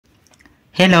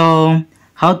Hello,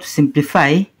 how to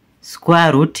simplify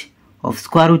square root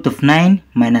of 9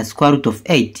 minus square root of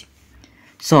 8.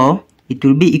 So it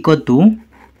will be equal to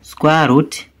square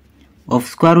root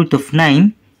of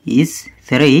 9 is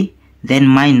 3, then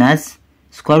minus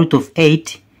square root of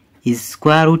 8 is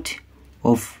square root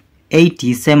of 8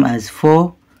 is same as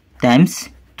 4 times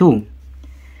 2.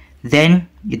 Then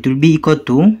it will be equal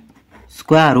to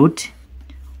square root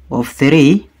of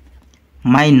 3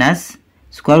 minus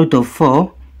square root of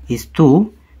 4 is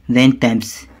 2, then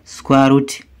times square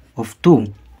root of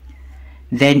 2.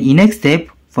 Then in next step,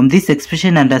 from this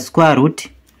expression under square root,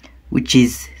 which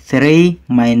is 3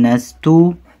 minus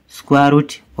 2 square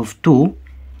root of 2,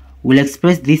 we'll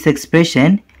express this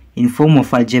expression in form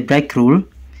of algebraic rule,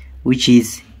 which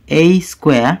is a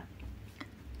square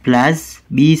plus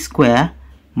b square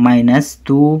minus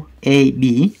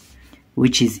 2ab,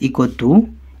 which is equal to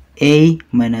a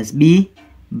minus b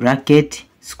bracket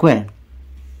square.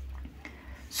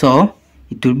 So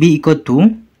it will be equal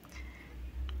to,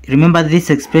 remember this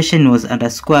expression was under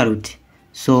square root,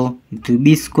 so it will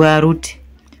be square root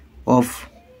of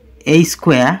a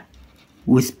square.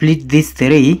 We split this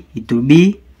 3, it will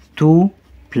be 2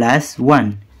 plus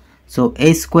 1. So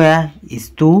a square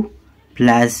is 2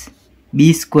 plus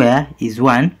b square is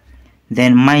 1,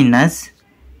 then minus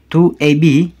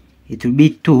 2ab, it will be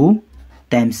 2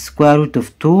 times square root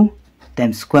of 2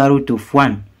 times square root of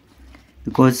 1,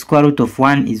 because square root of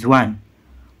 1 is 1.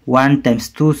 1 times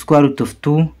 2 square root of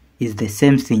 2 is the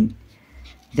same thing.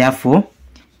 Therefore,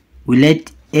 we let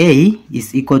a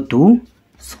is equal to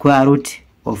square root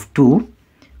of 2,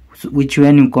 which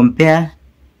when you compare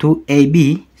to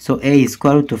ab, so a is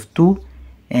square root of 2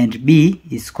 and b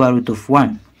is square root of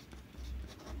 1.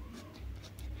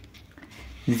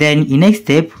 Then in next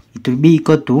step, it will be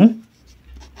equal to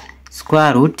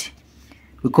square root,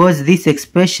 because this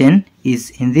expression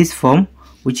is in this form,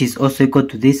 which is also equal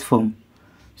to this form.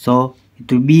 So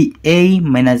it will be a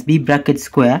minus b bracket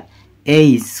square.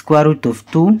 A is square root of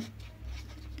 2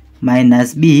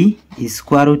 minus b is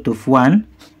square root of 1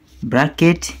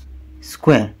 bracket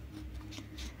square.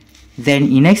 Then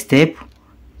in next step,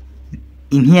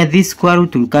 in here this square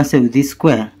root will cancel with this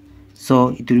square, so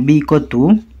it will be equal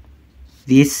to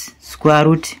this square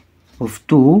root of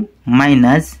 2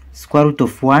 minus square root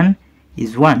of 1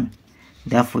 is 1.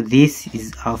 Therefore, this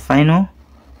is our final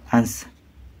answer.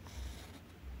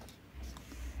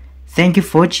 Thank you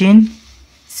for watching.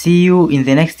 See you in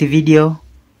the next video.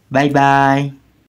 Bye bye.